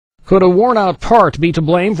Could a worn-out part be to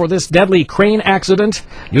blame for this deadly crane accident?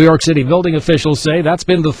 New York City building officials say that's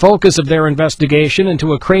been the focus of their investigation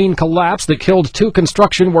into a crane collapse that killed 2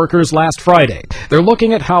 construction workers last Friday. They're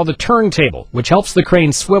looking at how the turntable, which helps the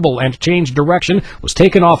crane swivel and change direction, was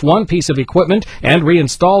taken off one piece of equipment and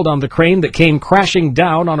reinstalled on the crane that came crashing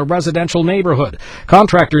down on a residential neighborhood.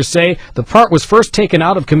 Contractors say the part was first taken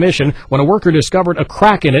out of commission when a worker discovered a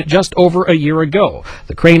crack in it just over a year ago.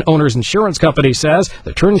 The crane owner's insurance company says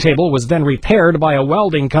the turntable was then repaired by a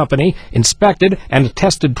welding company, inspected and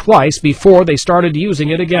tested twice before they started using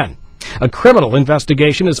it again. A criminal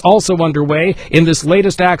investigation is also underway in this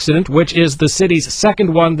latest accident, which is the city's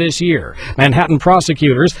second one this year. Manhattan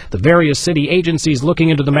prosecutors, the various city agencies looking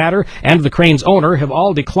into the matter, and the crane's owner have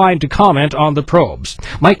all declined to comment on the probes.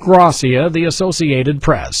 Mike Gracia, The Associated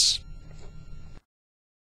Press.